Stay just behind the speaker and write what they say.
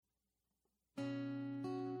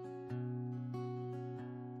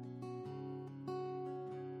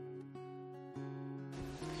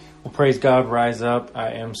Well, praise God, rise up.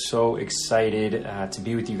 I am so excited to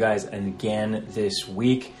be with you guys again this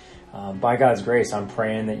week. By God's grace, I'm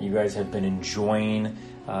praying that you guys have been enjoying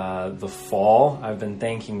the fall. I've been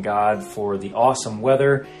thanking God for the awesome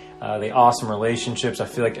weather, the awesome relationships. I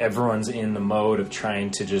feel like everyone's in the mode of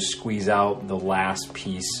trying to just squeeze out the last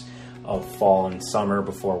piece of fall and summer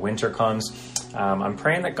before winter comes. I'm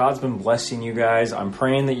praying that God's been blessing you guys. I'm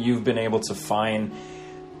praying that you've been able to find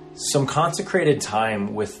some consecrated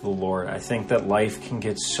time with the Lord. I think that life can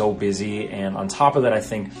get so busy, and on top of that, I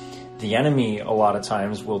think the enemy a lot of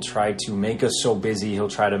times will try to make us so busy. He'll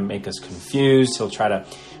try to make us confused. He'll try to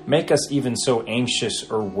make us even so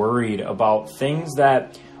anxious or worried about things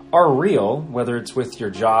that are real, whether it's with your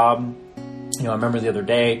job. You know, I remember the other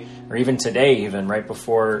day, or even today, even right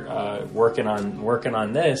before working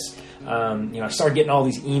on this, I started getting all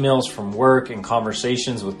these emails from work and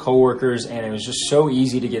conversations with coworkers, and it was just so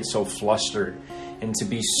easy to get so flustered and to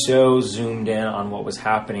be so zoomed in on what was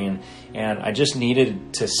happening. And I just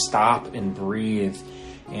needed to stop and breathe.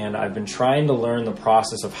 And I've been trying to learn the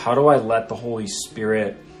process of how do I let the Holy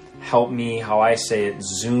Spirit help me, how I say it,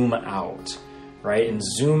 zoom out. Right? And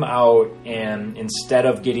zoom out, and instead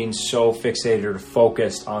of getting so fixated or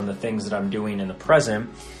focused on the things that I'm doing in the present,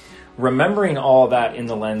 remembering all that in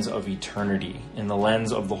the lens of eternity, in the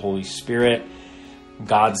lens of the Holy Spirit,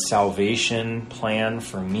 God's salvation plan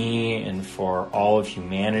for me and for all of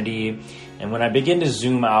humanity. And when I begin to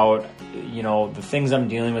zoom out, the things I'm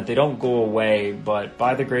dealing with, they don't go away, but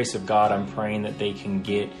by the grace of God, I'm praying that they can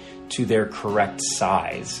get to their correct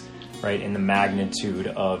size, right, in the magnitude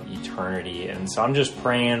of eternity. And so I'm just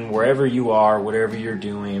praying wherever you are, whatever you're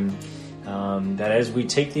doing, that as we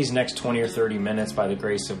take these next 20 or 30 minutes by the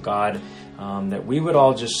grace of God, that we would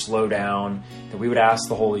all just slow down, that we would ask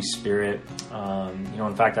the Holy Spirit.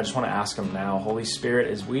 In fact, I just want to ask Him now, Holy Spirit,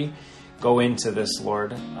 as we go into this,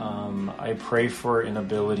 Lord, I pray for an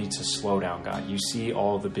ability to slow down, God. You see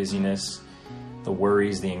all the busyness, the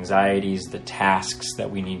worries, the anxieties, the tasks that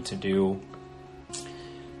we need to do.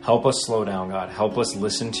 Help us slow down, God. Help us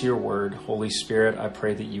listen to your word. Holy Spirit, I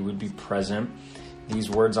pray that you would be present. These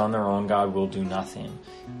words on their own, God, will do nothing.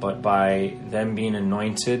 But by them being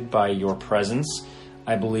anointed by your presence,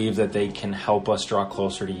 I believe that they can help us draw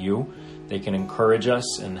closer to you. They can encourage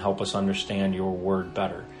us and help us understand your word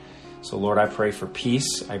better. So, Lord, I pray for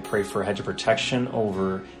peace. I pray for a hedge of protection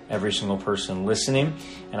over every single person listening.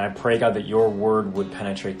 And I pray, God, that your word would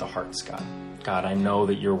penetrate the hearts, God. God, I know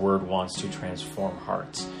that your word wants to transform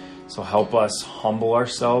hearts. So help us humble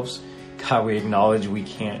ourselves. God, we acknowledge we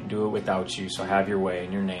can't do it without you. So have your way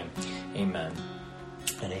in your name. Amen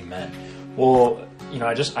and amen. Well,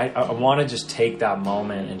 I want to just take that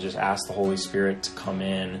moment and just ask the Holy Spirit to come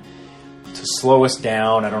in, to slow us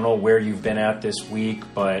down. I don't know where you've been at this week,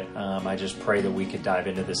 but I just pray that we could dive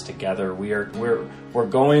into this together. We're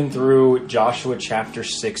going through Joshua chapter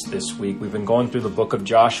 6 this week. We've been going through the book of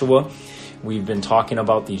Joshua. We've been talking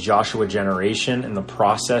about the Joshua generation and the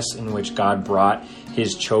process in which God brought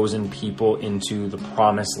his chosen people into the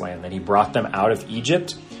promised land, that he brought them out of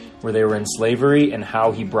Egypt where they were in slavery, and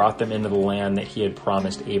how he brought them into the land that he had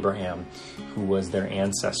promised Abraham, who was their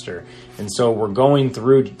ancestor. And so we're going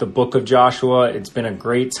through the book of Joshua. It's been a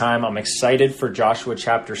great time. I'm excited for Joshua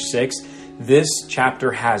chapter 6. This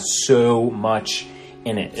chapter has so much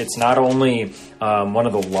in it. It's not only one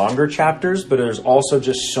of the longer chapters, but there's also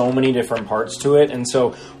just so many different parts to it. And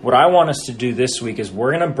so what I want us to do this week is we're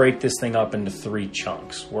going to break this thing up into 3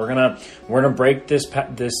 chunks. We're going to break this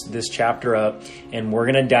chapter up, and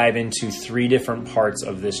we're going to dive into 3 different parts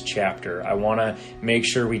of this chapter. I want to make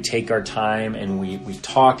sure we take our time and we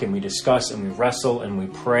talk and we discuss and we wrestle and we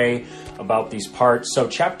pray about these parts. So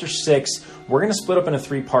chapter 6, we're going to split up into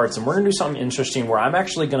 3 parts, and we're going to do something interesting where I'm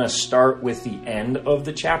actually going to start with the end of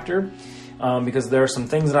the chapter, because there are some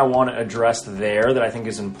things that I want to address there that I think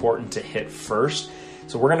is important to hit first.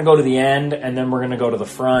 So we're going to go to the end, and then we're going to go to the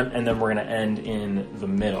front, and then we're going to end in the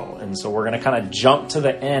middle. And so we're going to kind of jump to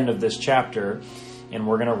the end of this chapter, and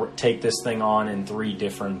we're going to take this thing on in 3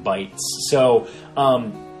 different bites. So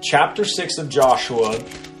chapter 6 of Joshua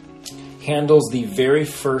handles the very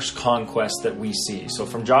first conquest that we see. So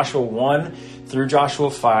from Joshua 1 through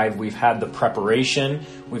Joshua 5, we've had the preparation,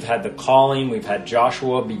 we've had the calling, we've had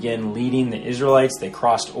Joshua begin leading the Israelites. They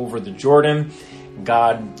crossed over the Jordan.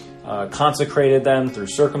 God consecrated them through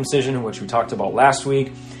circumcision, which we talked about last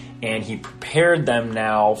week, and he prepared them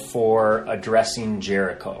now for addressing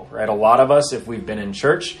Jericho, right? A lot of us, if we've been in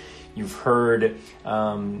church, you've heard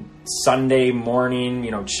Sunday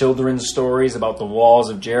morning, children's stories about the walls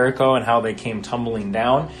of Jericho and how they came tumbling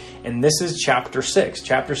down. And this is chapter 6.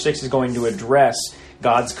 Chapter 6 is going to address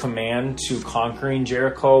God's command to conquering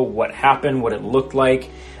Jericho, what happened, what it looked like.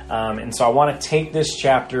 And so I want to take this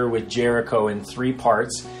chapter with Jericho in 3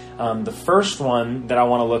 parts. The first one that I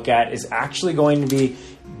want to look at is actually going to be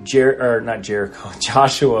Joshua.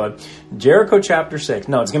 Jericho chapter 6.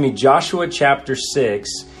 No, it's going to be Joshua chapter 6.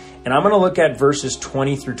 And I'm going to look at verses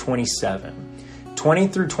 20 through 27. 20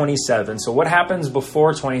 through 27. So what happens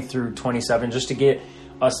before 20 through 27, just to get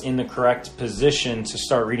us in the correct position to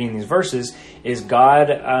start reading these verses, is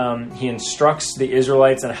God, he instructs the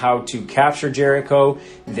Israelites on how to capture Jericho.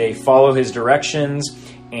 They follow his directions,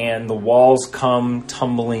 and the walls come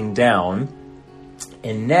tumbling down.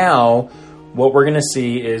 And now what we're going to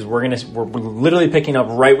see is we're literally picking up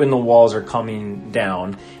right when the walls are coming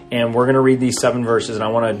down. And we're going to read these 7 verses, and I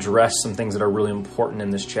want to address some things that are really important in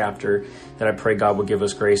this chapter that I pray God will give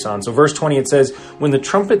us grace on. So verse 20, it says, when the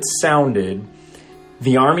trumpet sounded,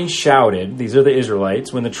 the army shouted. These are the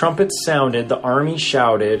Israelites. When the trumpet sounded, the army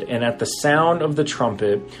shouted, and at the sound of the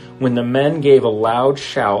trumpet, when the men gave a loud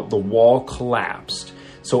shout, the wall collapsed.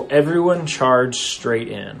 So everyone charged straight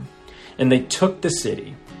in, and they took the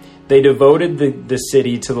city. They devoted the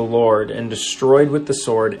city to the Lord and destroyed with the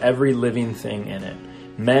sword every living thing in it,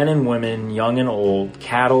 men and women, young and old,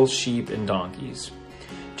 cattle, sheep, and donkeys.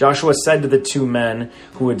 Joshua said to the 2 men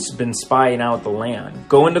who had been spying out the land,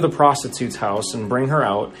 go into the prostitute's house and bring her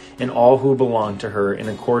out and all who belong to her in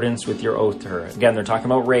accordance with your oath to her. Again, they're talking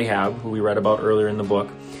about Rahab, who we read about earlier in the book.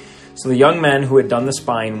 So the young men who had done the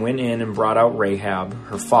spying went in and brought out Rahab,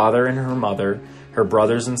 her father and her mother, her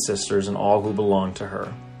brothers and sisters, and all who belonged to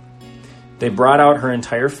her. They brought out her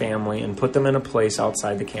entire family and put them in a place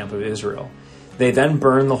outside the camp of Israel. They then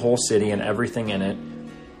burned the whole city and everything in it,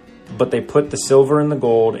 but they put the silver and the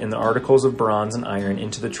gold and the articles of bronze and iron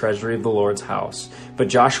into the treasury of the Lord's house. But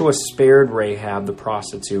Joshua spared Rahab the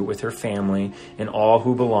prostitute with her family and all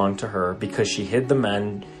who belonged to her, because she hid the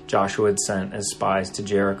men Joshua had sent as spies to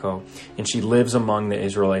Jericho, and she lives among the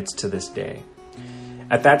Israelites to this day.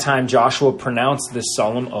 At that time Joshua pronounced this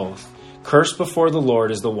solemn oath, cursed before the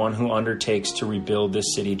Lord is the one who undertakes to rebuild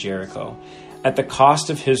this city Jericho. At the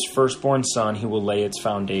cost of his firstborn son, he will lay its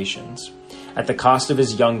foundations. At the cost of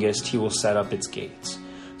his youngest, he will set up its gates.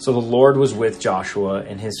 So the Lord was with Joshua,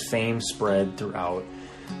 and his fame spread throughout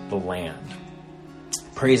the land.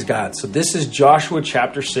 Praise God. So this is Joshua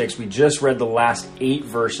chapter 6. We just read the last 8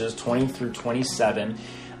 verses, 20 through 27.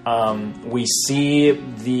 We see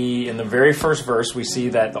in the very first verse, we see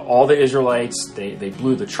that all the Israelites, they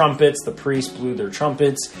blew the trumpets, the priests blew their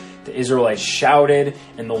trumpets, the Israelites shouted,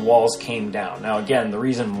 and the walls came down. Now again, the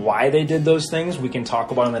reason why they did those things, we can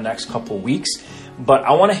talk about in the next couple weeks, but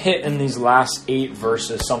I want to hit in these last 8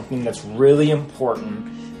 verses something that's really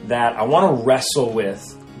important that I want to wrestle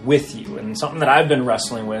with you, and something that I've been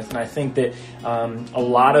wrestling with. And I think that a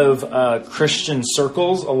lot of Christian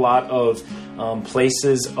circles, a lot of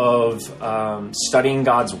places of studying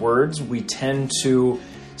God's words, we tend to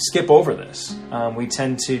skip over this. We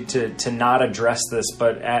tend to not address this.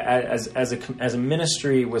 But as a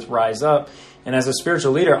ministry with Rise Up, and as a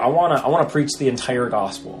spiritual leader, I want to preach the entire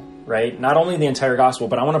gospel. Right? Not only the entire gospel,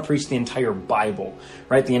 but I want to preach the entire Bible,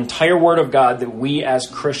 right? The entire Word of God that we as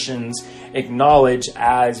Christians acknowledge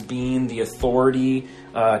as being the authority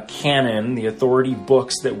canon, the authority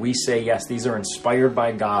books that we say, yes, these are inspired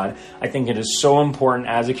by God. I think it is so important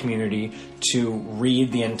as a community to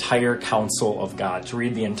read the entire counsel of God, to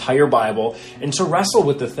read the entire Bible, and to wrestle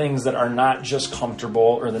with the things that are not just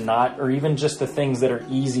comfortable or even just the things that are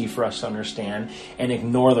easy for us to understand and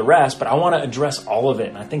ignore the rest. But I want to address all of it.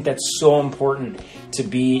 And I think that's so important to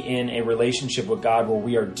be in a relationship with God where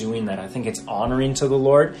we are doing that. I think it's honoring to the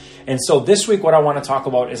Lord. And so this week, what I want to talk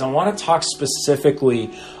about is I want to talk specifically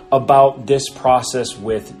about this process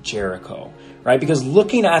with Jericho, right? Because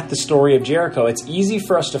looking at the story of Jericho, it's easy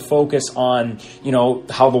for us to focus on,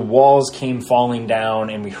 how the walls came falling down,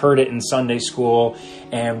 and we heard it in Sunday school,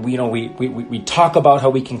 and we talk about how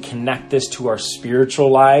we can connect this to our spiritual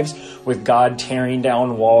lives with God tearing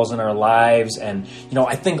down walls in our lives. And,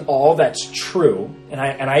 I think all that's true. And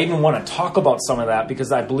I even want to talk about some of that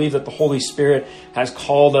because I believe that the Holy Spirit has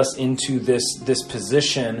called us into this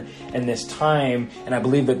position and this time. And I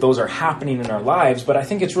believe that those are happening in our lives. But I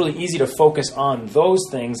think it's really easy to focus on those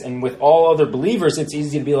things. And with all other believers, it's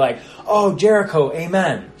easy to be like, oh, Jericho,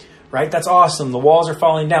 amen. Right? That's awesome. The walls are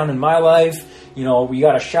falling down in my life. We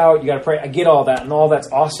got to shout, you got to pray. I get all that, and all that's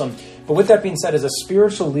awesome. But with that being said, as a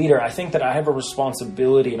spiritual leader, I think that I have a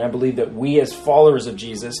responsibility, and I believe that we as followers of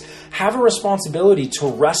Jesus have a responsibility to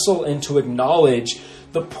wrestle and to acknowledge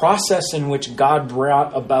the process in which God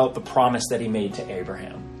brought about the promise that he made to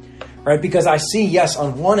Abraham. right? Because I see, yes,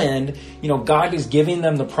 on one end, God is giving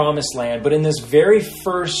them the promised land, but in this very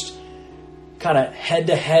first kind of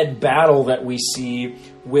head-to-head battle that we see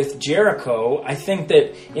with Jericho, I think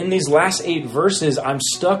that in these last 8 verses, I'm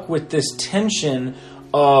stuck with this tension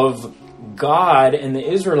of God and the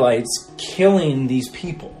Israelites killing these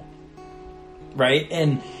people, right?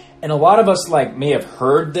 And a lot of us may have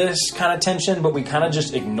heard this kind of tension, but we kind of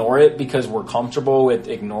just ignore it because we're comfortable with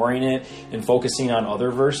ignoring it and focusing on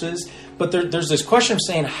other verses. But there's this question of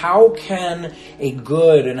saying, how can a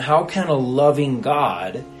good and how can a loving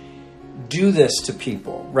God do this to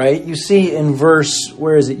people, right? You see in verse,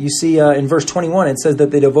 in verse 21, it says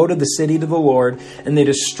that they devoted the city to the Lord and they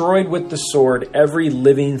destroyed with the sword every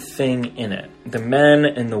living thing in it, the men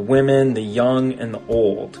and the women, the young and the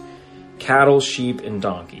old, cattle, sheep, and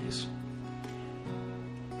donkeys.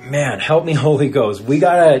 Man, help me, Holy Ghost. We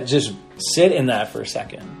got to just sit in that for a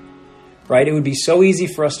second, right? It would be so easy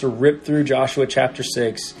for us to rip through Joshua chapter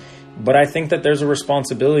 6, but I think that there's a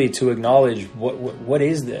responsibility to acknowledge what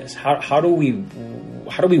is this? How do we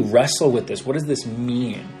wrestle with this? What does this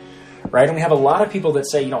mean? Right? And we have a lot of people that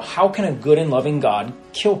say, how can a good and loving God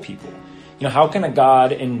kill people? How can a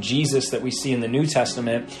God and Jesus that we see in the New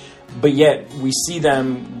Testament, but yet we see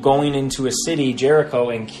them going into a city, Jericho,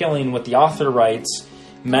 and killing, what the author writes,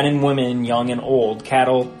 men and women, young and old,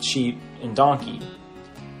 cattle, sheep, and donkey.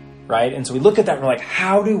 Right? And so we look at that and we're like,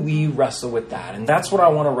 how do we wrestle with that? And that's what I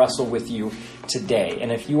want to wrestle with you today.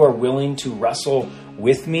 And if you are willing to wrestle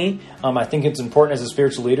with me, I think it's important as a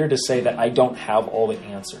spiritual leader to say that I don't have all the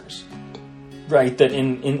answers. Right? That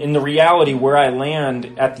in the reality where I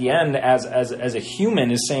land at the end as a human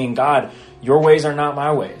is saying, God, your ways are not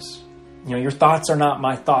my ways. Your thoughts are not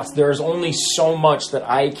my thoughts. There is only so much that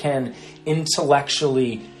I can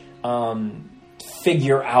intellectually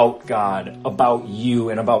figure out, God, about you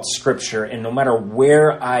and about Scripture. And no matter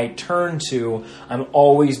where I turn to, I'm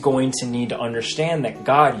always going to need to understand that,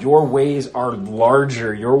 God, your ways are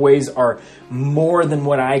larger. Your ways are more than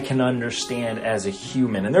what I can understand as a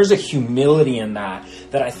human. And there's a humility in that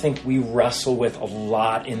I think we wrestle with a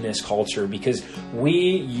lot in this culture, because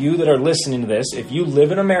you that are listening to this, if you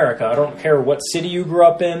live in America, I don't care what city you grew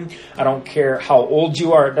up in, I don't care how old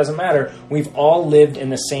you are, it doesn't matter. We've all lived in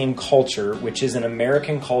the same culture, which is an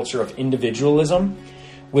American culture of individualism,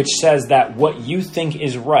 which says that what you think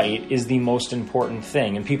is right is the most important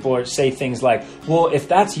thing. And people say things like, well, if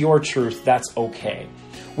that's your truth, that's okay.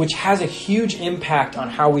 Which has a huge impact on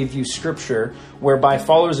how we view Scripture, whereby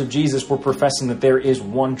followers of Jesus, we're professing that there is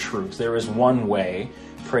one truth, there is one way,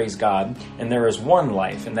 praise God, and there is one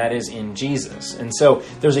life, and that is in Jesus. And so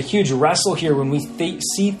there's a huge wrestle here when we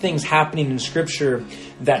see things happening in Scripture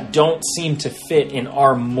that don't seem to fit in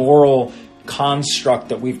our moral construct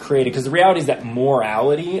that we've created. Because the reality is that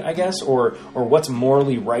morality, I guess, or what's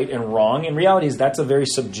morally right and wrong, in reality is that's a very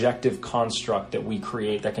subjective construct that we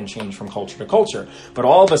create that can change from culture to culture. But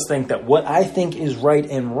all of us think that what I think is right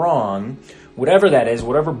and wrong, whatever that is,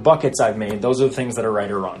 whatever buckets I've made, those are the things that are right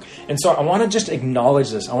or wrong. And so I want to just acknowledge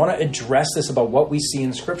this. I want to address this about what we see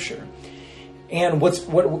in Scripture. And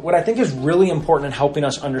what I think is really important in helping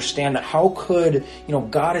us understand that how could,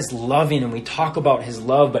 God is loving and we talk about his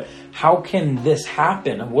love, but how can this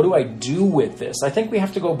happen? And what do I do with this? I think we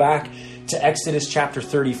have to go back to Exodus chapter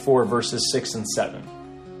 34, verses 6 and 7.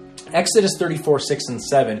 Exodus 34, 6 and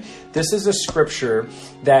 7. This is a scripture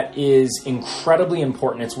that is incredibly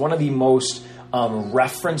important. It's one of the most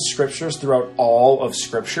referenced scriptures throughout all of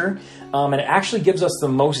Scripture. And it actually gives us the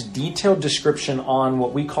most detailed description on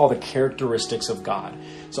what we call the characteristics of God.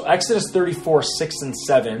 So Exodus 34, 6 and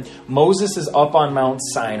 7, Moses is up on Mount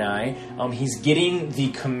Sinai. He's getting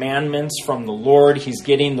the commandments from the Lord. He's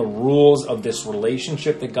getting the rules of this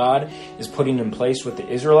relationship that God is putting in place with the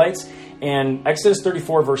Israelites. And Exodus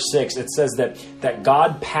 34, verse 6, it says that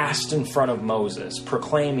God passed in front of Moses,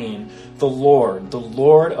 proclaiming the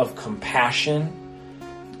Lord of compassion.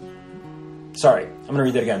 Sorry, I'm going to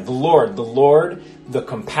read that again. The Lord, the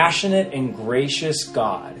compassionate and gracious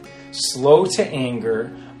God, slow to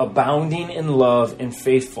anger, abounding in love and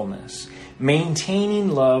faithfulness, maintaining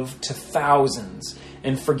love to thousands,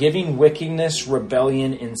 and forgiving wickedness,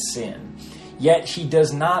 rebellion, and sin. Yet he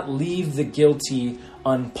does not leave the guilty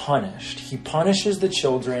unpunished. He punishes the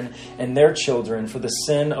children and their children for the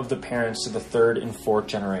sin of the parents to the third and fourth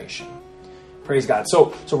generation. Praise God.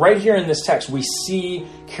 So right here in this text, we see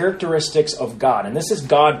characteristics of God. And this is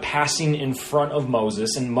God passing in front of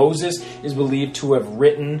Moses. And Moses is believed to have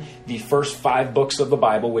written the first 5 books of the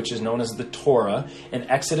Bible, which is known as the Torah. And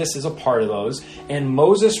Exodus is a part of those. And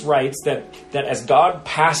Moses writes that as God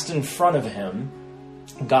passed in front of him,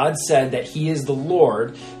 God said that he is the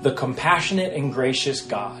Lord, the compassionate and gracious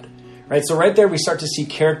God. Right? So right there we start to see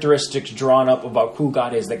characteristics drawn up about who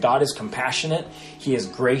God is, that God is compassionate, he is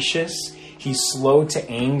gracious, he's slow to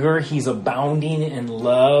anger, he's abounding in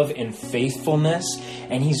love and faithfulness,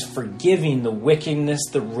 and he's forgiving the wickedness,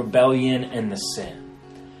 the rebellion, and the sin.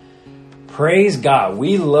 Praise God.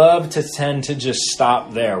 We love to tend to just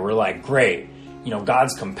stop there. We're like, great.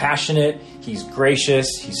 God's compassionate. He's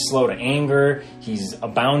gracious. He's slow to anger. He's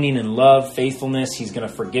abounding in love, faithfulness. He's going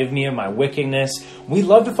to forgive me of my wickedness. We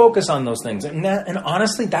love to focus on those things. And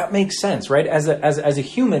honestly, that makes sense, right? As a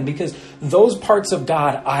human, because those parts of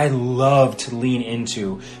God I love to lean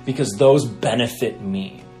into because those benefit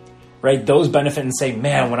me. Right? Those benefit and say,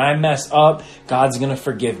 man, when I mess up, God's going to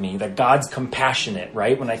forgive me, that God's compassionate,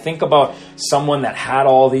 right? When I think about someone that had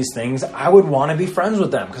all these things, I would want to be friends with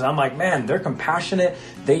them because I'm like, man, they're compassionate.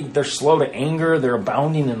 They're slow to anger. They're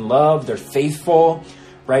abounding in love. They're faithful,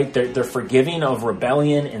 right? They're forgiving of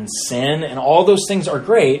rebellion and sin, and all those things are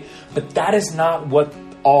great, but that is not what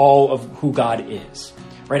all of who God is,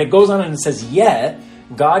 right? It goes on and it says, yet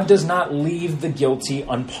God does not leave the guilty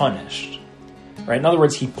unpunished. Right? In other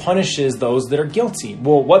words, he punishes those that are guilty.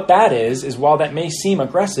 Well, what that is while that may seem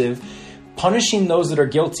aggressive, punishing those that are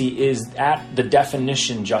guilty is at the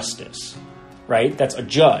definition justice, right? That's a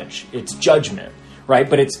judge. It's judgment, right?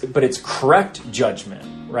 But it's correct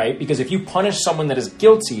judgment, right? Because if you punish someone that is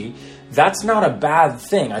guilty, that's not a bad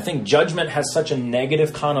thing. I think judgment has such a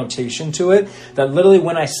negative connotation to it that literally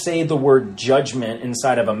when I say the word judgment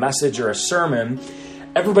inside of a message or a sermon,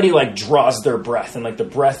 everybody draws their breath and the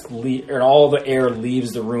breath and all the air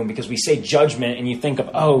leaves the room because we say judgment and you think of,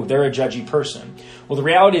 oh, they're a judgy person. Well, the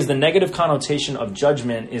reality is the negative connotation of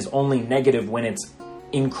judgment is only negative when it's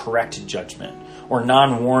incorrect judgment or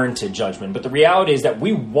non-warranted judgment. But the reality is that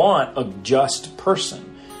we want a just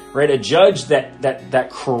person, right? A judge that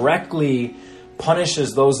correctly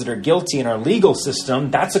punishes those that are guilty in our legal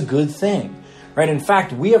system. That's a good thing. Right? In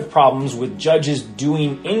fact, we have problems with judges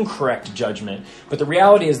doing incorrect judgment. But the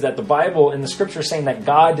reality is that the Bible and the scripture is saying that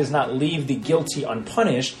God does not leave the guilty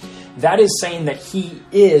unpunished. That is saying that he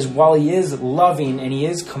is, while he is loving and he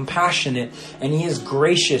is compassionate and he is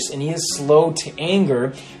gracious and he is slow to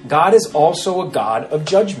anger, God is also a God of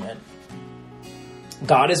judgment.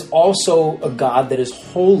 God is also a God that is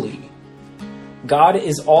holy. God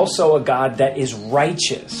is also a God that is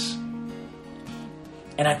righteous.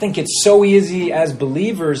 And I think it's so easy as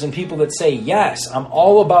believers and people that say, yes, I'm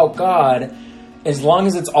all about God, as long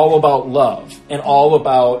as it's all about love and all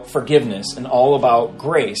about forgiveness and all about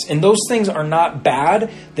grace. And those things are not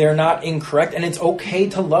bad. They're not incorrect. And it's okay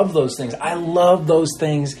to love those things. I love those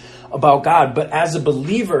things about God. But as a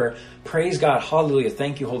believer, praise God, hallelujah,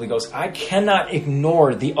 thank you, Holy Ghost, I cannot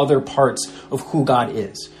ignore the other parts of who God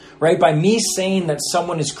is. Right? By me saying that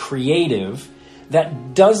someone is creative,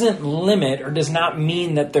 that doesn't limit or does not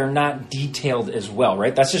mean that they're not detailed as well,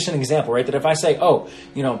 right? That's just an example, right? That if I say,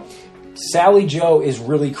 Sally Joe is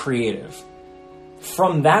really creative.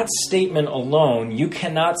 From that statement alone, you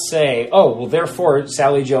cannot say, therefore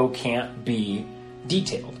Sally Joe can't be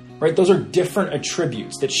detailed, right? Those are different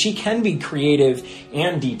attributes, that she can be creative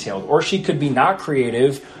and detailed, or she could be not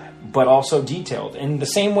creative but also detailed. In the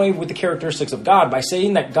same way with the characteristics of God, by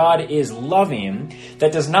saying that God is loving,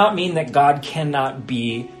 that does not mean that God cannot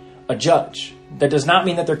be a judge. That does not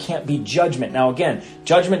mean that there can't be judgment. Now again,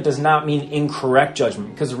 judgment does not mean incorrect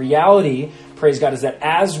judgment, because the reality, praise God, is that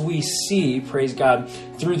as we see, praise God,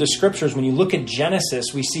 through the scriptures, when you look at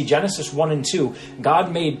Genesis, we see Genesis 1 and 2,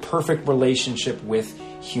 God made perfect relationship with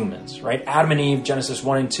humans, right? Adam and Eve, Genesis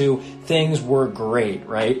 1 and 2, things were great,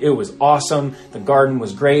 right? It was awesome. The garden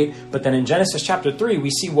was great. But then in Genesis chapter 3,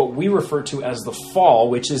 we see what we refer to as the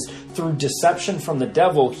fall, which is through deception from the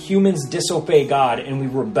devil, humans disobey God and we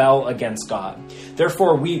rebel against God.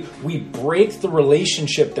 Therefore, we break the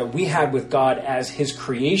relationship that we had with God as his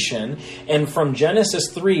creation. And from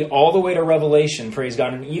Genesis 3 all the way to Revelation, praise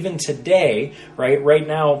God, and even today, right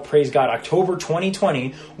now, praise God, October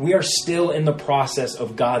 2020, we are still in the process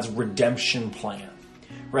of God's redemption plan,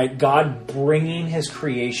 right? God bringing his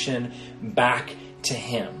creation back to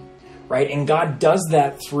him, right? And God does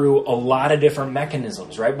that through a lot of different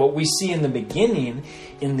mechanisms, right? What we see in the beginning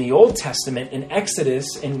in the Old Testament, in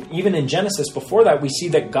Exodus, and even in Genesis before that, we see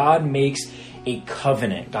that God makes a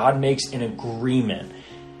covenant. God makes an agreement.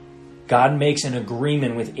 God makes an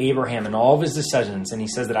agreement with Abraham and all of his descendants, and he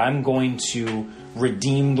says that I'm going to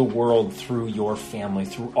redeem the world through your family,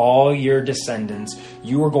 through all your descendants.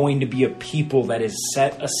 You are going to be a people that is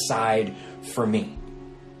set aside for me.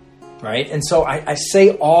 Right? And so I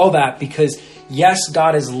say all that because, yes,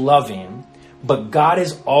 God is loving, but God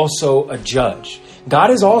is also a judge.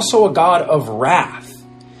 God is also a God of wrath.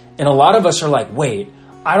 And a lot of us are like, wait,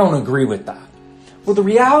 I don't agree with that. Well, the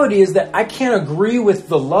reality is that I can't agree with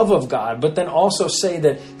the love of God, but then also say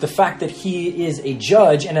that the fact that he is a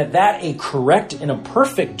judge, and at that a correct and a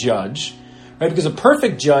perfect judge, right? Because a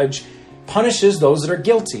perfect judge punishes those that are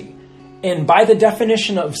guilty. And by the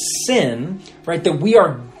definition of sin, right, that we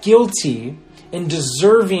are guilty and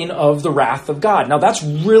deserving of the wrath of God. Now, that's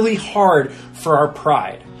really hard for our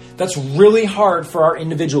pride. That's really hard for our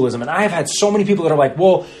individualism. And I have had so many people that are like,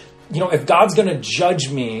 well, if God's going to judge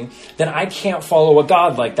me, then I can't follow a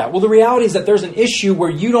God like that. Well, the reality is that there's an issue where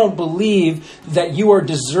you don't believe that you are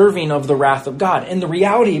deserving of the wrath of God. And the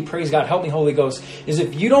reality, praise God, help me Holy Ghost, is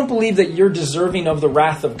if you don't believe that you're deserving of the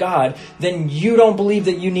wrath of God, then you don't believe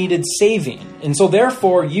that you needed saving. And so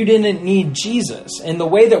therefore, you didn't need Jesus. And the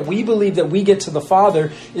way that we believe that we get to the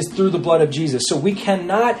Father is through the blood of Jesus. So we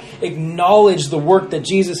cannot acknowledge the work that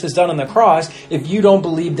Jesus has done on the cross if you don't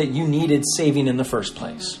believe that you needed saving in the first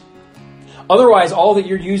place. Otherwise, all that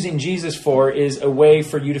you're using Jesus for is a way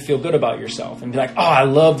for you to feel good about yourself and be like, oh, I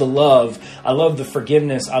love the love. I love the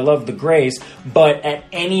forgiveness. I love the grace. But at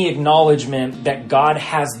any acknowledgement that God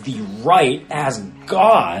has the right as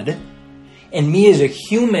God, and me as a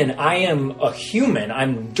human, I am a human,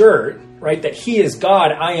 I'm dirt, right? That he is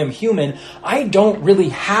God, I am human. I don't really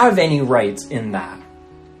have any rights in that.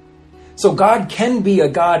 So God can be a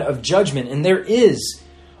God of judgment, and there is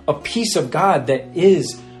a piece of God that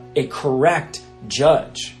is a correct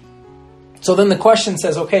judge. So then the question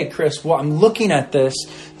says, okay, Chris, well, I'm looking at this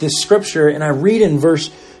scripture, and I read in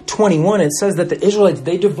verse 21, it says that the Israelites,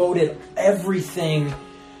 they devoted everything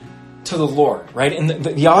to the Lord, right? And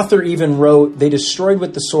the author even wrote, they destroyed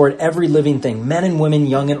with the sword every living thing, men and women,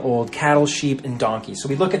 young and old, cattle, sheep, and donkeys. So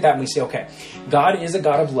we look at that and we say, okay, God is a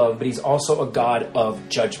God of love, but he's also a God of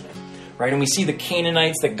judgment, right? And we see the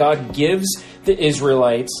Canaanites, that God gives the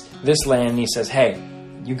Israelites this land, and he says, hey,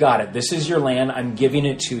 you got it. This is your land. I'm giving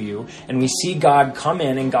it to you. And we see God come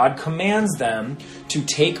in, and God commands them to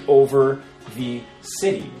take over the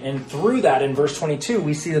city. And through that, in verse 22,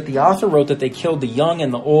 we see that the author wrote that they killed the young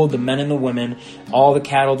and the old, the men and the women, all the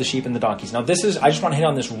cattle, the sheep, and the donkeys. Now, I just want to hit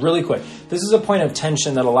on this really quick. This is a point of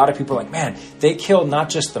tension that a lot of people are like, man, they killed not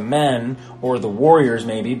just the men or the warriors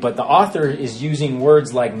maybe, but the author is using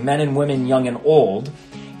words like men and women, young and old,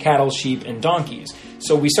 cattle, sheep, and donkeys.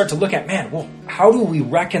 So we start to look at, man, well, how do we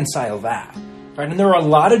reconcile that? Right? And there are a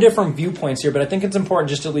lot of different viewpoints here, but I think it's important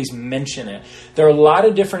just to at least mention it. There are a lot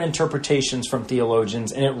of different interpretations from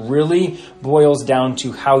theologians, and it really boils down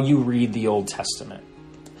to how you read the Old Testament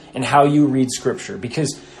and how you read Scripture.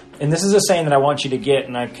 Because, and this is a saying that I want you to get,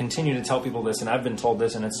 and I continue to tell people this, and I've been told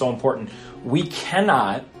this, and it's so important. We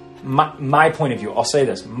cannot, my point of view, I'll say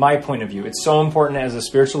this, my point of view, it's so important as a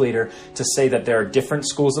spiritual leader to say that there are different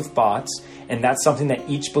schools of thoughts, and that's something that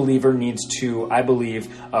each believer needs to, I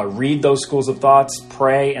believe, read those schools of thoughts,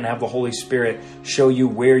 pray, and have the Holy Spirit show you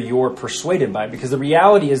where you're persuaded by it. Because the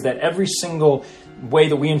reality is that every single way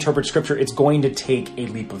that we interpret Scripture, it's going to take a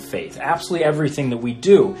leap of faith. Absolutely everything that we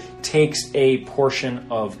do takes a portion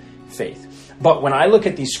of faith. But when I look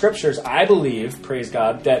at these Scriptures, I believe, praise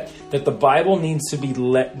God, that the Bible needs to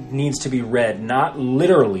be read not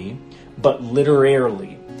literally, but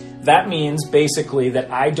literarily. That means basically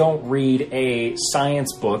that I don't read a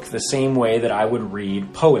science book the same way that I would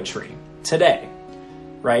read poetry today,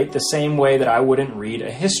 right? The same way that I wouldn't read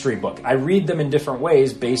a history book. I read them in different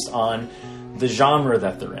ways based on the genre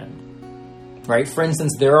that they're in, right? For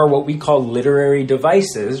instance, there are what we call literary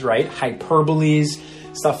devices, right? Hyperboles,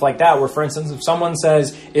 stuff like that, where, for instance, if someone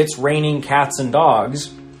says it's raining cats and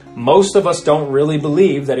dogs, most of us don't really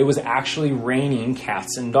believe that it was actually raining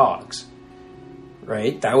cats and dogs.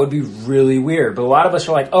 Right? That would be really weird. But a lot of us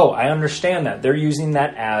are like, oh, I understand that. They're using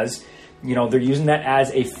that as, they're using that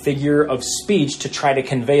as a figure of speech to try to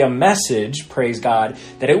convey a message, praise God,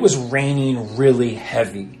 that it was raining really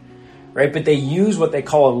heavy. Right? But they use what they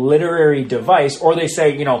call a literary device, or they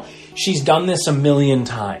say, she's done this 1,000,000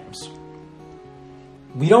 times.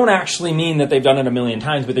 We don't actually mean that they've done it 1,000,000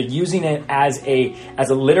 times, but they're using it as a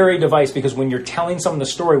literary device, because when you're telling someone the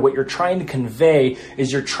story, what you're trying to convey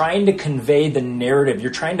is you're trying to convey the narrative.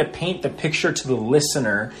 You're trying to paint the picture to the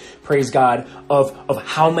listener, praise God, of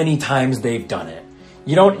how many times they've done it.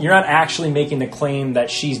 You're not actually making the claim that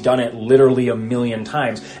she's done it literally 1,000,000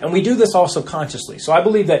 times. And we do this all subconsciously. So I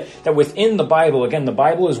believe that within the Bible, again, the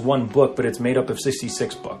Bible is one book, but it's made up of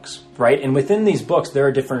 66 books, right? And within these books, there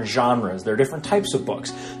are different genres. There are different types of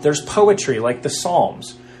books. There's poetry, like the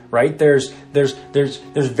Psalms, right? There's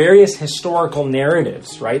various historical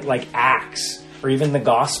narratives, right? Like Acts, or even the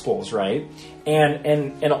Gospels, right?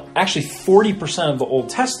 And actually 40% of the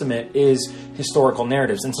Old Testament is historical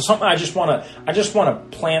narratives. And so something I just want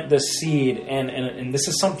to plant this seed, and this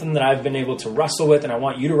is something that I've been able to wrestle with, and I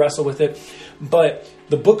want you to wrestle with it. But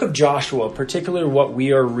the book of Joshua, particularly what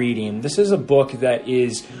we are reading, this is a book that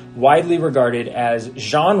is widely regarded as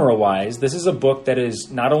genre-wise. This is a book that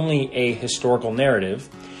is not only a historical narrative,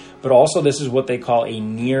 but also this is what they call a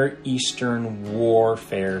Near Eastern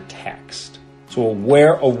warfare text. So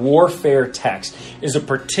a warfare text is a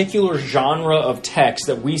particular genre of text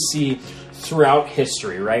that we see throughout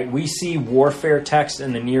history, right? We see warfare text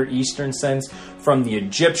in the Near Eastern sense from the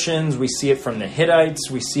Egyptians. We see it from the Hittites.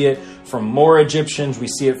 We see it from more Egyptians. We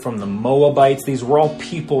see it from the Moabites. These were all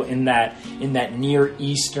people in that Near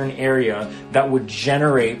Eastern area that would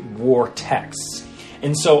generate war texts.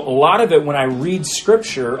 And so a lot of it, when I read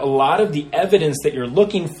Scripture, a lot of the evidence that you're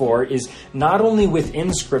looking for is not only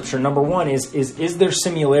within Scripture. Number one is there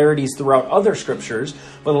similarities throughout other Scriptures,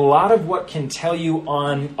 but a lot of what can tell you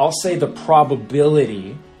on, I'll say, the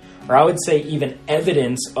probability, or I would say even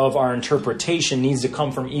evidence of our interpretation needs to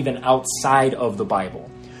come from even outside of the Bible.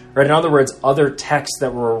 Right? In other words, other texts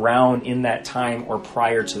that were around in that time or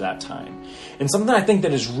prior to that time. And something I think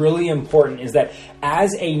that is really important is that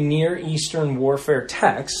as a Near Eastern warfare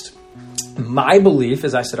text, my belief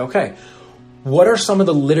is I said, okay, what are some of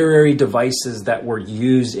the literary devices that were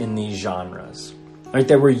used in these genres? Right,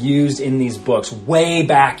 that were used in these books way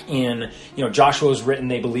back in, Joshua was written,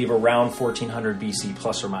 they believe, around 1400 BC,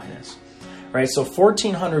 plus or minus. Right, so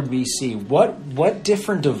 1400 BC, what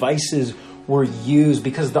different devices were used?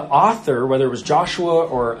 Because the author, whether it was Joshua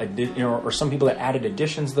or some people that added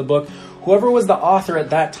additions to the book, whoever was the author at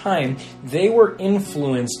that time, they were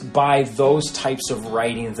influenced by those types of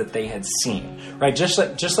writings that they had seen, right? Just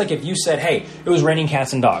like if you said, hey, it was raining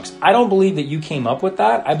cats and dogs. I don't believe that you came up with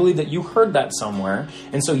that. I believe that you heard that somewhere,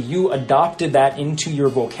 and so you adopted that into your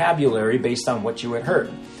vocabulary based on what you had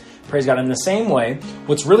heard. Praise God. In the same way,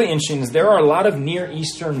 what's really interesting is there are a lot of Near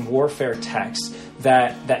Eastern warfare texts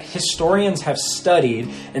that historians have studied,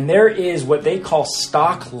 and there is what they call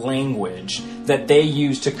stock language that they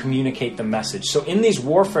use to communicate the message. So in these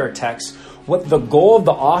warfare texts, what the goal of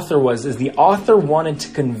the author is the author wanted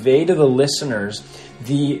to convey to the listeners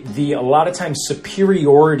the a lot of times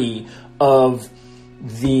superiority of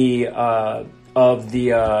the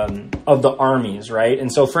armies, right?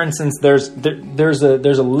 And so, for instance, there's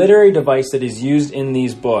a literary device that is used in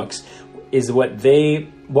these books, is what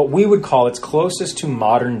we would call, it's closest to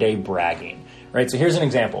modern day bragging, right? So here's an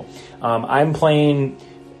example. I'm playing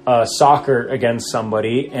soccer against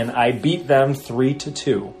somebody, and I beat them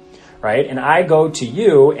 3-2, right? And I go to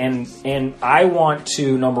you, and I want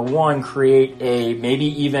to, number one, create maybe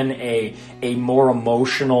even a more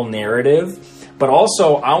emotional narrative. But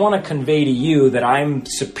also, I want to convey to you that I'm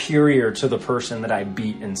superior to the person that I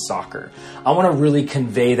beat in soccer. I want to really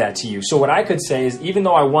convey that to you. So what I could say is, even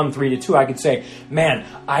though I won 3-2, I could say, man,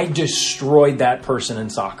 I destroyed that person in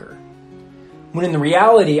soccer. When in the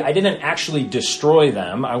reality, I didn't actually destroy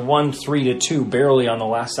them. I won 3-2 barely on the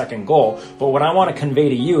last second goal. But what I want to convey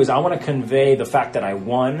to you is I want to convey the fact that I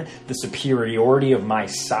won, the superiority of my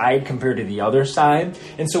side compared to the other side.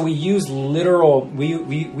 And so we use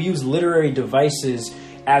we use literary devices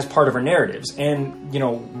as part of our narratives. And,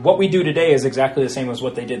 what we do today is exactly the same as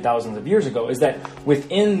what they did thousands of years ago, is that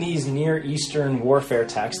within these Near Eastern warfare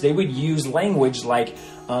texts, they would use language like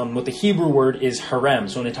what the Hebrew word is harem.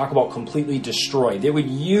 So when they talk about completely destroyed, they would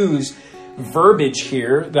use verbiage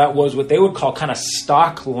here that was what they would call kind of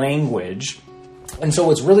stock language. And so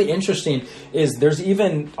what's really interesting is there's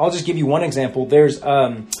even, I'll just give you one example. There's,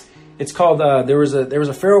 it's called, there was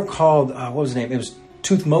a pharaoh called, what was his name? It was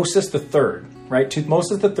Thutmose III. Right,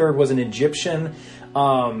 Thutmose III was an Egyptian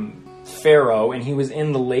pharaoh, and he was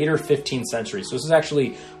in the later 15th century. So this is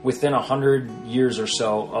actually within 100 years or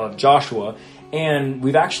so of Joshua, and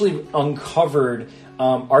we've actually uncovered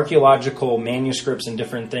archaeological manuscripts and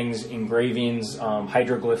different things, engravings,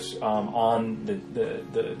 hieroglyphs on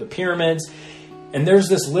the pyramids. And there's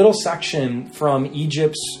this little section from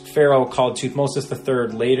Egypt's pharaoh called Thutmose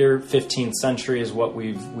III, later 15th century is what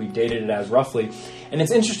we've dated it as roughly. And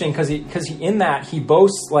it's interesting because in that he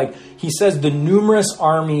boasts, he says the numerous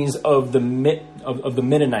armies of the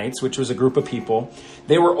Midianites, which was a group of people,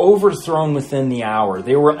 they were overthrown within the hour.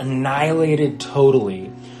 They were annihilated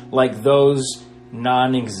totally, like those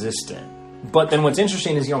non-existent. But then what's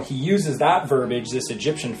interesting is, he uses that verbiage, this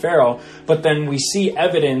Egyptian Pharaoh, but then we see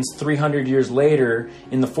evidence 300 years later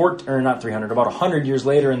about 100 years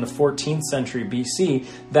later in the 14th century BC,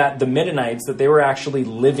 that the Midianites, that they were actually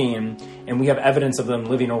living, and we have evidence of them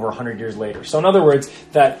living over 100 years later. So in other words,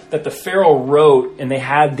 that the Pharaoh wrote, and they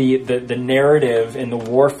had the narrative in the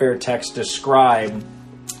warfare text describe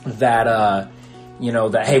that,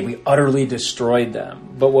 that, hey, we utterly destroyed them.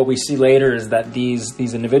 But what we see later is that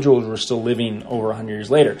these individuals were still living over 100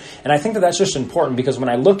 years later. And I think that that's just important, because when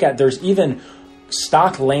I look at, there's even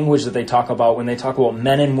stock language that they talk about when they talk about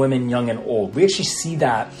men and women, young and old. We actually see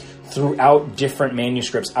that throughout different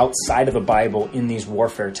manuscripts outside of the Bible in these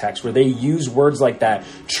warfare texts, where they use words like that,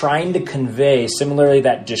 trying to convey, similarly,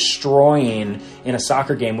 that destroying in a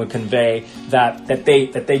soccer game would convey that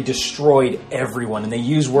they destroyed everyone. And they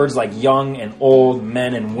use words like young and old,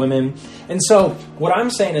 men and women. And so what I'm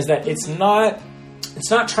saying is that it's not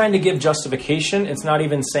trying to give justification. It's not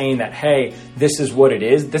even saying that, hey, this is what it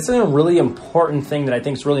is. This is a really important thing that I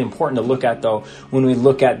think is really important to look at, though, when we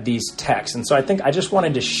look at these texts. And so I just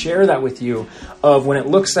wanted to share that with you, of when it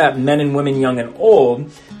looks at men and women, young and old,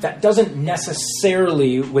 that doesn't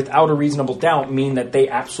necessarily, without a reasonable doubt, mean that they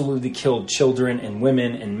absolutely killed children and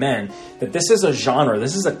women and men. That this is a genre.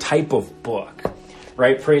 This is a type of book,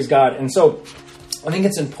 right? Praise God. And so I think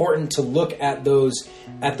it's important to look at those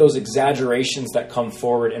exaggerations that come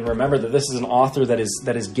forward, and remember that this is an author that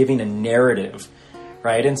is giving a narrative,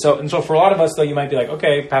 right? And so for a lot of us, though, you might be like,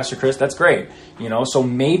 okay, Pastor Chris, that's great, so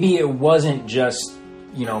maybe it wasn't just,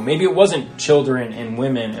 maybe it wasn't children and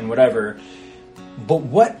women and whatever,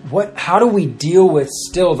 but how do we deal with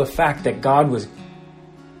still the fact that God was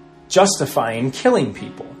justifying killing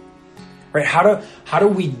people, right? How do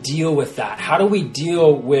we deal with that? How do we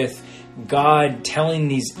deal with God telling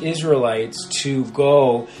these Israelites to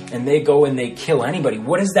go, and they go and they kill anybody?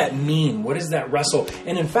 What does that mean? What does that wrestle?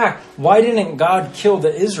 And in fact, why didn't God kill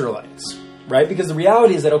the Israelites? Right? Because the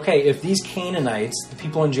reality is that, okay, if these Canaanites, the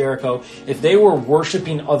people in Jericho, if they were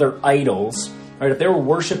worshiping other idols, right, if they were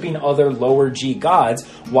worshiping other lower G gods,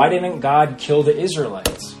 why didn't God kill the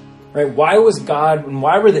Israelites? Right? Why were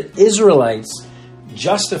the Israelites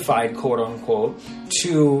justified, quote unquote,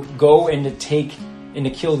 to go and to take and to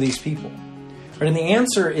kill these people? Right? And the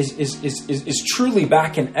answer is truly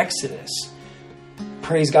back in Exodus.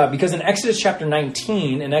 Praise God. Because in Exodus chapter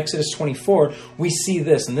 19 and Exodus 24, we see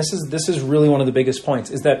this, and this is really one of the biggest points,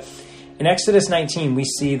 is that in Exodus 19, we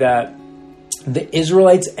see that the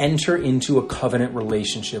Israelites enter into a covenant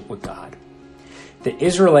relationship with God. The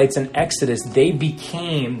Israelites in Exodus, they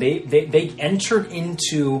entered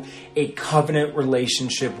into a covenant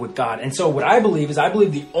relationship with God. And so what I believe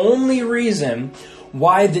the only reason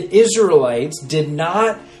why the Israelites did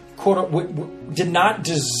not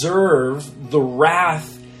deserve the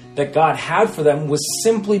wrath that God had for them was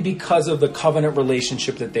simply because of the covenant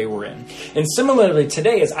relationship that they were in. And similarly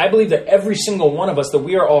today, is I believe that every single one of us, that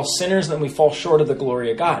we are all sinners and that we fall short of the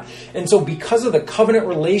glory of God. And so because of the covenant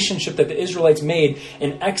relationship that the Israelites made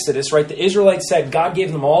in Exodus, right, the Israelites said, God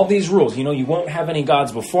gave them all these rules. You won't have any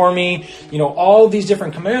gods before me, all these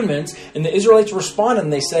different commandments. And the Israelites responded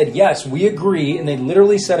and they said, yes, we agree. And they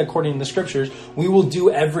literally said, according to the scriptures, we will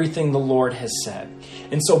do everything the Lord has said.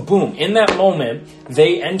 And so, boom, in that moment,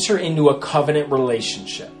 they enter into a covenant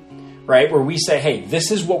relationship, right? Where we say, hey,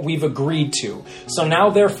 this is what we've agreed to. So now,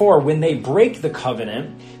 therefore, when they break the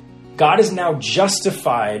covenant, God is now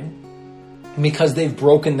justified because they've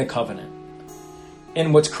broken the covenant.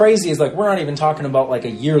 And what's crazy is, we're not even talking about a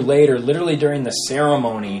year later, literally during the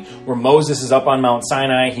ceremony where Moses is up on Mount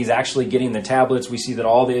Sinai. He's actually getting the tablets. We see that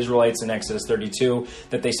all the Israelites in Exodus 32,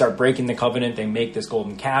 that they start breaking the covenant. They make this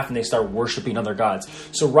golden calf and they start worshiping other gods.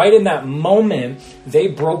 So right in that moment, they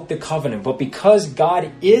broke the covenant. But because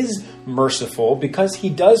God is merciful, because he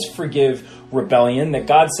does forgive rebellion, that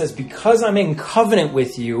God says, because I'm in covenant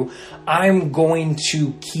with you, I'm going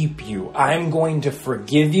to keep you. I'm going to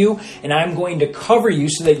forgive you, and I'm going to cover you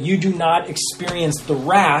so that you do not experience the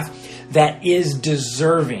wrath that is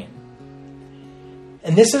deserving.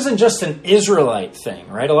 And this isn't just an Israelite thing,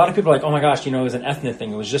 right? A lot of people are like, oh my gosh, it was an ethnic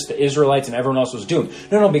thing. It was just the Israelites and everyone else was doomed.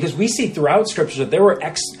 No, because we see throughout Scripture that there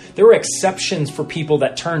were exceptions for people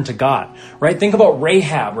that turned to God, right? Think about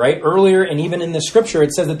Rahab, right? Earlier, and even in the Scripture,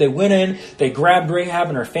 it says that they went in, they grabbed Rahab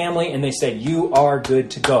and her family, and they said, you are good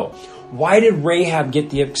to go. Why did Rahab get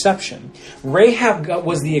the exception? Rahab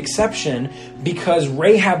was the exception because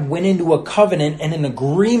Rahab went into a covenant and an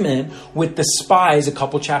agreement with the spies a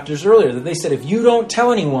couple chapters earlier. That they said, if you don't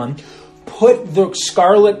tell anyone, put the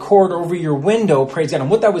scarlet cord over your window, praise God. And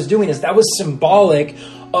what that was doing is that was symbolic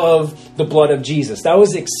of the blood of Jesus. That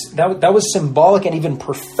was symbolic and even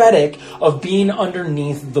prophetic of being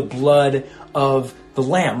underneath the blood of the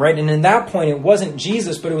Lamb, right? And in that point, it wasn't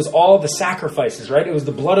Jesus, but it was all the sacrifices, right? It was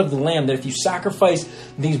the blood of the Lamb, that if you sacrifice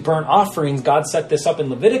these burnt offerings, God set this up in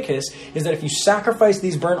Leviticus, is that if you sacrifice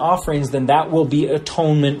these burnt offerings, then that will be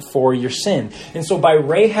atonement for your sin. And so by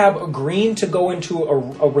Rahab agreeing to go into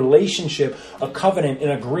a relationship, a covenant,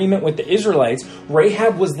 an agreement with the Israelites,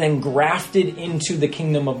 Rahab was then grafted into the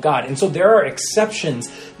kingdom of God. And so there are exceptions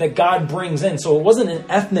that God brings in. So it wasn't an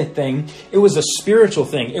ethnic thing, it was a spiritual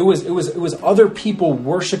thing. It was other people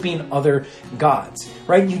worshiping other gods,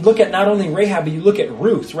 right? You look at not only Rahab, but you look at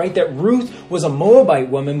Ruth, right? That Ruth was a Moabite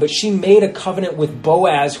woman, but she made a covenant with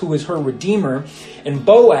Boaz, who was her redeemer. And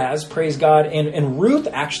Boaz, praise God, and Ruth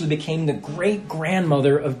actually became the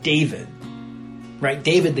great-grandmother of David, right?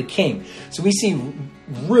 David the king. So we see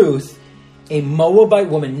Ruth, a Moabite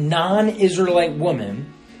woman, non-Israelite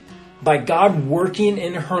woman, by God working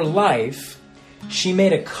in her life, she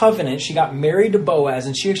made a covenant, she got married to Boaz,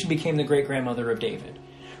 and she actually became the great-grandmother of David,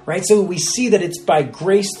 right? So we see that it's by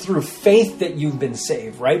grace through faith that you've been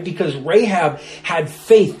saved, right? Because Rahab had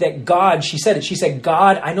faith that God, she said,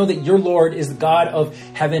 God, I know that your Lord is the God of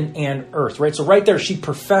heaven and earth, right? So right there, she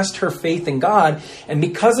professed her faith in God, and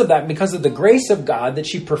because of that, because of the grace of God, that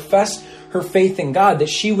she professed her faith in God, that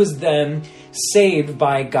she was then saved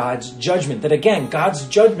by God's judgment. That again, God's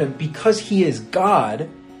judgment, because he is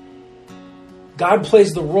God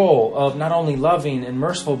plays the role of not only loving and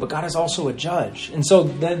merciful, but God is also a judge. And so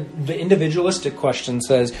then the individualistic question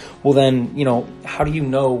says, well then, how do you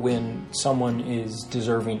know when someone is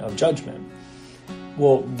deserving of judgment?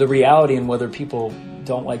 Well, the reality, and whether people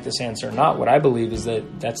don't like this answer or not, what I believe is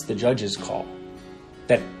that that's the judge's call.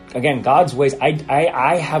 That, again, God's ways,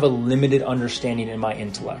 I have a limited understanding in my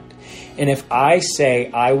intellect. And if I say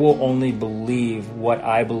I will only believe what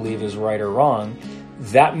I believe is right or wrong,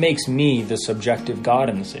 that makes me the subjective God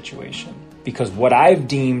in the situation. Because what I've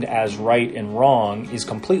deemed as right and wrong is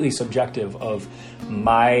completely subjective of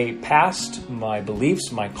my past, my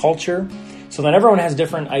beliefs, my culture. So then everyone has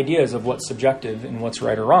different ideas of what's subjective and what's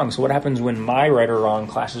right or wrong. So what happens when my right or wrong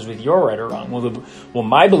clashes with your right or wrong? Well,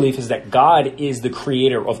 my belief is that God is the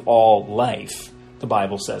creator of all life, the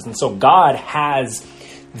Bible says. And so God has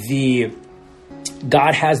the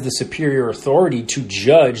superior authority to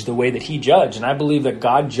judge the way that he judged. And I believe that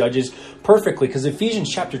God judges perfectly, because Ephesians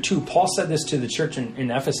chapter 2, Paul said this to the church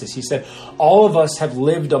in Ephesus. He said, all of us have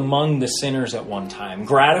lived among the sinners at one time,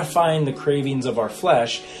 gratifying the cravings of our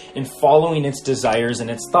flesh and following its desires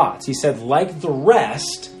and its thoughts. He said, like the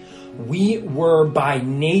rest, we were by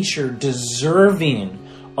nature deserving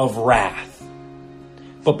of wrath.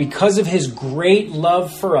 But because of his great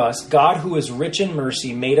love for us, God, who is rich in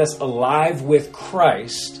mercy, made us alive with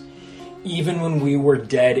Christ, even when we were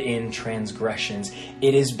dead in transgressions.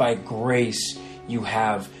 It is by grace you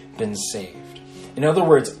have been saved. In other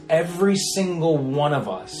words, every single one of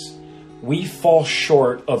us, we fall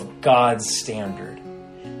short of God's standard.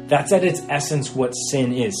 That's at its essence what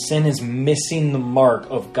sin is. Sin is missing the mark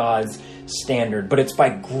of God's standard. But it's by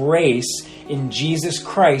grace in Jesus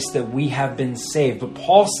Christ that we have been saved. But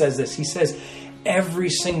Paul says this. He says, every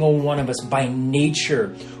single one of us, by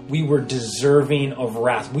nature, we were deserving of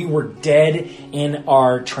wrath. We were dead in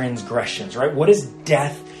our transgressions, right? What does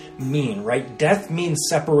death mean, right? Death means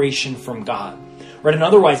separation from God, right? And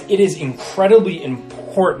otherwise, it is incredibly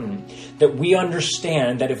important that we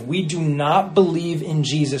understand that if we do not believe in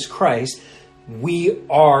Jesus Christ, we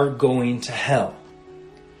are going to hell.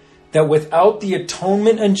 That without the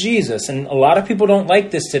atonement of Jesus, and a lot of people don't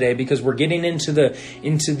like this today because we're getting into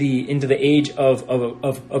the age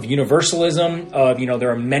of universalism.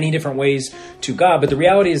 There are many different ways to God, but the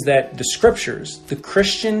reality is that the Scriptures, the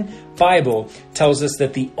Christian Bible, tells us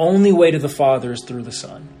that the only way to the Father is through the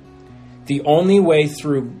Son. The only way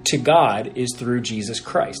through to God is through Jesus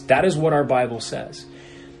Christ. That is what our Bible says.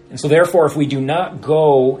 And so, therefore, if we do not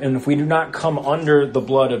go and if we do not come under the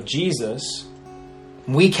blood of Jesus,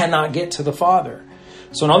 we cannot get to the Father.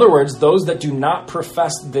 So in other words, those that do not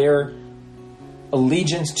profess their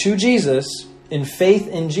allegiance to Jesus, in faith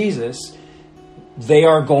in Jesus, they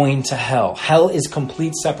are going to hell. Hell is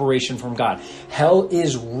complete separation from God. Hell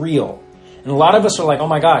is real. And a lot of us are like, oh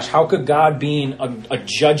my gosh, how could God, being a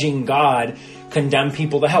judging God, condemn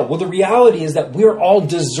people to hell? Well, the reality is that we're all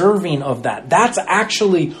deserving of that. That's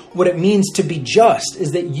actually what it means to be just,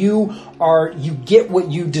 is that you get what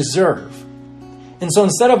you deserve. And so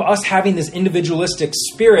instead of us having this individualistic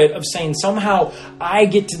spirit of saying somehow I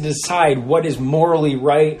get to decide what is morally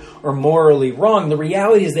right or morally wrong, the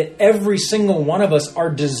reality is that every single one of us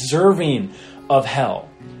are deserving of hell.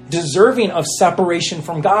 deserving of separation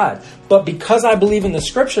from God. But because I believe in the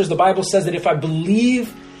scriptures, the Bible says that if I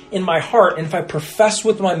believe in my heart and if I profess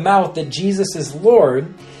with my mouth that Jesus is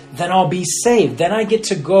Lord, then I'll be saved. Then I get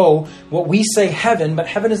to go, what we say heaven, but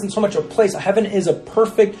heaven isn't so much a place. Heaven is a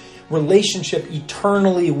perfect relationship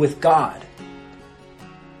eternally with God.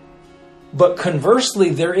 But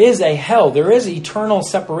conversely, there is a hell. There is eternal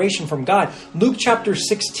separation from God. Luke chapter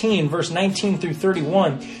 16, verse 19 through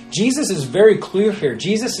 31, Jesus is very clear here.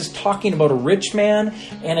 Jesus is talking about a rich man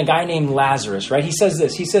and a guy named Lazarus, right? He says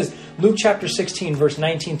this. He says, Luke chapter 16, verse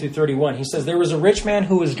 19 through 31, he says, there was a rich man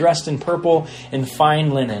who was dressed in purple and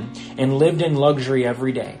fine linen and lived in luxury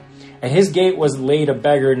every day. At his gate was laid a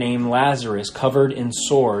beggar named Lazarus, covered in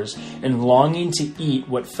sores and longing to eat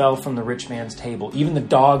what fell from the rich man's table. Even the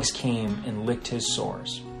dogs came and licked his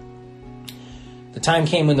sores. The time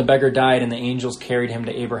came when the beggar died and the angels carried him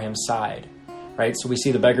to Abraham's side. Right? So we see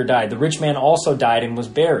the beggar died. The rich man also died and was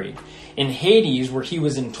buried. In Hades, where he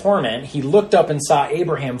was in torment, he looked up and saw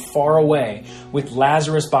Abraham far away with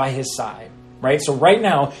Lazarus by his side. Right? So right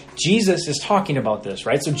now, Jesus is talking about this,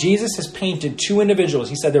 right? So Jesus has painted two individuals.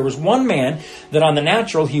 He said there was one man that on the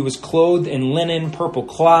natural, he was clothed in linen, purple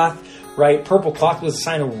cloth, right? Purple cloth was a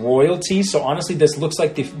sign of royalty. So honestly, this looks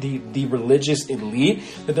like the religious elite.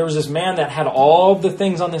 That there was this man that had all of the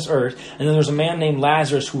things on this earth. And then there's a man named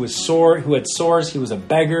Lazarus who had sores. He was a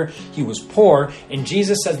beggar. He was poor. And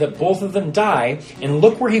Jesus says that both of them die. And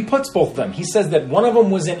look where he puts both of them. He says that one of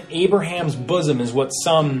them was in Abraham's bosom is what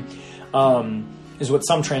some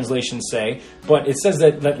translations say. But it says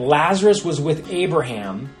that Lazarus was with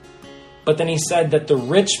Abraham. But then he said that the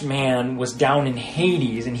rich man was down in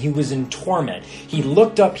Hades and he was in torment. He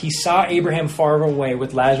looked up, he saw Abraham far away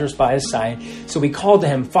with Lazarus by his side. So he called to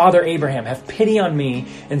him, Father Abraham, have pity on me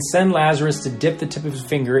and send Lazarus to dip the tip of his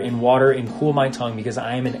finger in water and cool my tongue because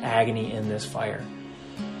I am in agony in this fire.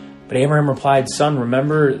 But Abraham replied, Son,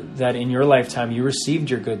 remember that in your lifetime you received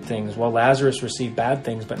your good things, while Lazarus received bad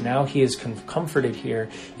things, but now he is comforted here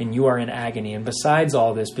and you are in agony. And besides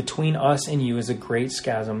all this, between us and you is a great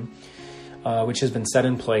schism, which has been set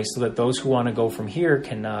in place so that those who want to go from here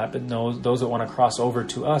cannot, but those that want to cross over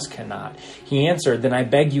to us cannot. He answered, Then I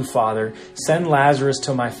beg you, Father, send Lazarus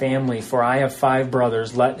to my family, for I have 5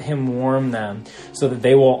 brothers. Let him warn them so that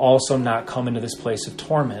they will also not come into this place of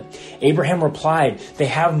torment. Abraham replied, They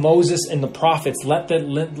have Moses and the prophets. Let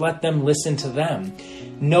them listen to them.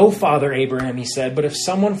 No, Father Abraham, he said, but if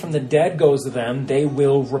someone from the dead goes to them, they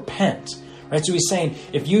will repent. Right, so he's saying,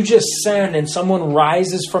 if you just send and someone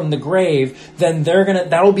rises from the grave, then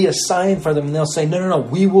that'll be a sign for them, and they'll say, no,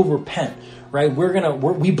 we will repent. Right,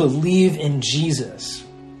 we believe in Jesus.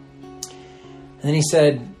 And then he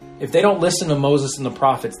said, if they don't listen to Moses and the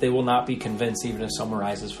prophets, they will not be convinced, even if someone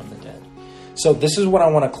rises from the dead. So this is what I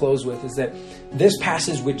want to close with, is that this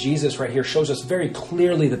passage with Jesus right here shows us very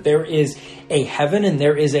clearly that there is a heaven and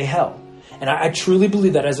there is a hell. And I truly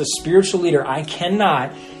believe that as a spiritual leader, I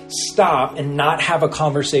cannot stop and not have a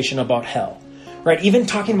conversation about hell, right? Even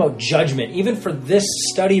talking about judgment, even for this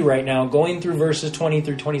study right now, going through verses 20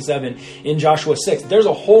 through 27 in Joshua 6, there's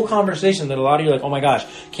a whole conversation that a lot of you are like, oh my gosh,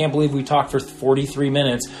 can't believe we talked for 43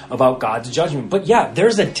 minutes about God's judgment. But yeah,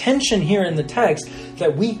 there's a tension here in the text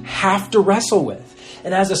that we have to wrestle with.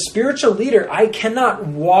 And as a spiritual leader, I cannot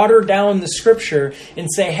water down the scripture and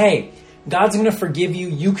say, hey, God's going to forgive you.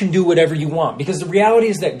 You can do whatever you want. Because the reality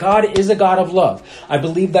is that God is a God of love. I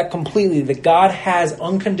believe that completely, that God has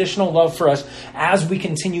unconditional love for us as we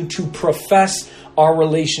continue to profess our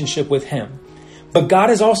relationship with Him. But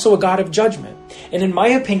God is also a God of judgment. And in my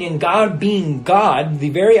opinion, God being God,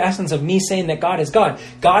 the very essence of me saying that God is God,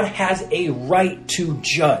 God has a right to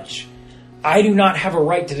judge. I do not have a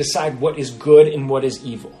right to decide what is good and what is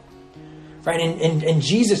evil. Right, and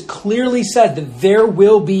Jesus clearly said that there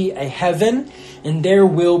will be a heaven and there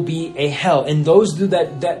will be a hell. And those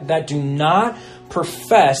that do not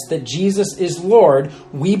profess that Jesus is Lord,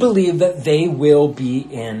 we believe that they will be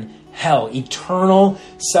in hell, eternal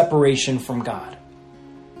separation from God.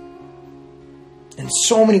 And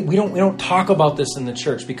so many, we don't talk about this in the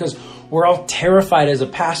church because we're all terrified as a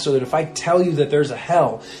pastor that if I tell you that there's a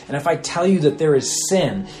hell and if I tell you that there is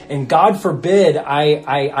sin, and God forbid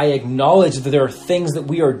I acknowledge that there are things that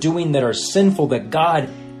we are doing that are sinful that God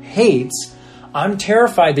hates, I'm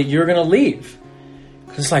terrified that you're going to leave.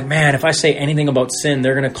 Because it's like, man, if I say anything about sin,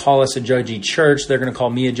 they're going to call us a judgy church, they're going to call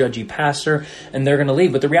me a judgy pastor, and they're going to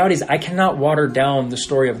leave. But the reality is I cannot water down the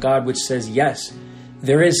story of God, which says, yes,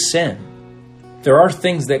 there is sin. There are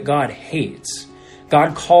things that God hates.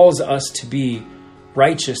 God calls us to be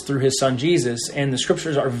righteous through His Son Jesus, and the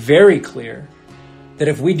scriptures are very clear that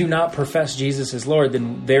if we do not profess Jesus as Lord,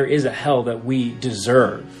 then there is a hell that we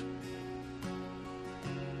deserve.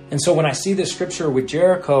 And so when I see this scripture with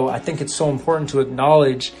Jericho, I think it's so important to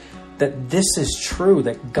acknowledge that this is true,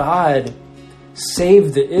 that God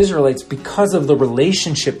saved the Israelites because of the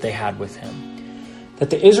relationship they had with him. That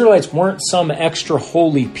the Israelites weren't some extra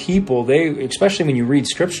holy people. They, especially when you read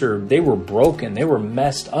scripture, they were broken. They were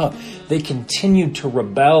messed up. They continued to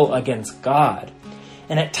rebel against God.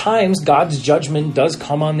 And at times, God's judgment does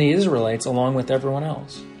come on the Israelites along with everyone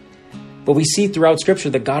else. But we see throughout scripture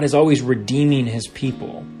that God is always redeeming his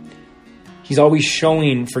people. He's always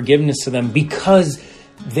showing forgiveness to them because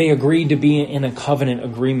they agreed to be in a covenant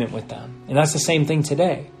agreement with them. And that's the same thing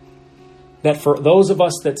today. That for those of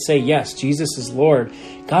us that say, yes, Jesus is Lord,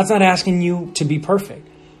 God's not asking you to be perfect.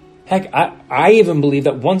 Heck, I even believe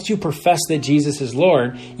that once you profess that Jesus is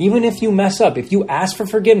Lord, even if you mess up, if you ask for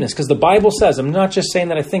forgiveness, because the Bible says, I'm not just saying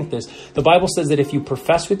that I think this, the Bible says that if you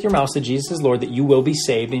profess with your mouth that Jesus is Lord, that you will be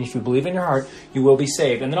saved. And if you believe in your heart, you will be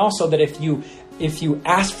saved. And then also that if you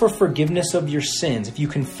ask for forgiveness of your sins, if you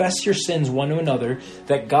confess your sins one to another,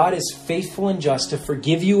 that God is faithful and just to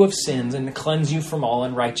forgive you of sins and to cleanse you from all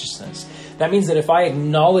unrighteousness. That means that if I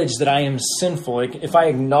acknowledge that I am sinful, if I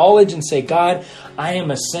acknowledge and say, God, I am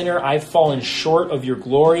a sinner, I've fallen short of your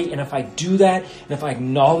glory, and if I do that, and if I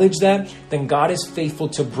acknowledge that, then God is faithful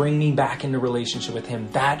to bring me back into relationship with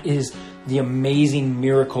him. That is the amazing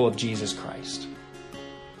miracle of Jesus Christ.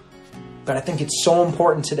 But I think it's so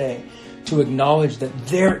important today to acknowledge that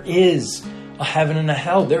there is a heaven and a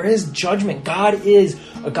hell. There is judgment. God is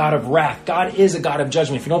a God of wrath. God is a God of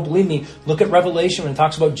judgment. If you don't believe me, look at Revelation when it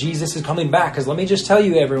talks about Jesus is coming back. Because let me just tell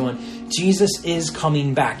you, everyone, Jesus is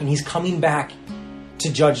coming back. And he's coming back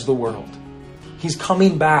to judge the world. He's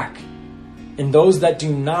coming back. And those that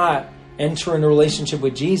do not enter into a relationship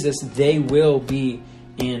with Jesus, they will be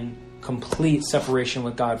in complete separation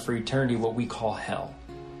with God for eternity, what we call hell.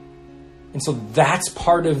 And so that's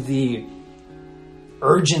part of the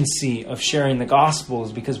urgency of sharing the gospel,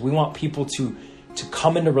 is because we want people to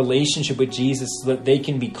come into relationship with Jesus so that they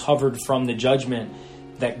can be covered from the judgment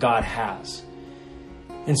that God has.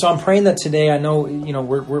 And so I'm praying that today, I know,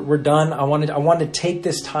 we're done. I wanted to take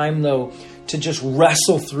this time though to just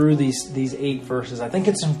wrestle through these 8 verses. I think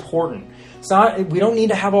it's important. We don't need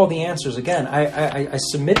to have all the answers. Again, I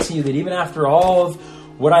submit to you that even after all of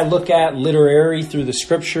what I look at literary through the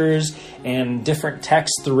scriptures and different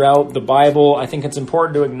texts throughout the Bible, I think it's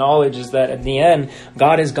important to acknowledge is that at the end,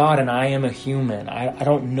 God is God and I am a human. I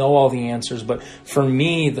don't know all the answers, but for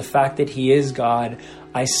me, the fact that he is God,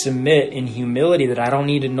 I submit in humility that I don't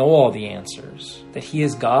need to know all the answers, that he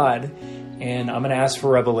is God, and I'm going to ask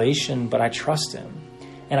for revelation, but I trust him.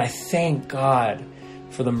 And I thank God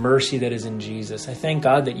for the mercy that is in Jesus. I thank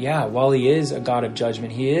God that, while he is a God of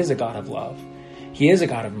judgment, he is a God of love. He is a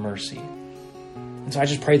God of mercy. And so I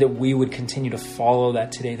just pray that we would continue to follow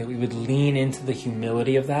that today, that we would lean into the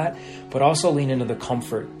humility of that, but also lean into the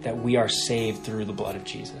comfort that we are saved through the blood of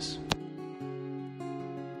Jesus.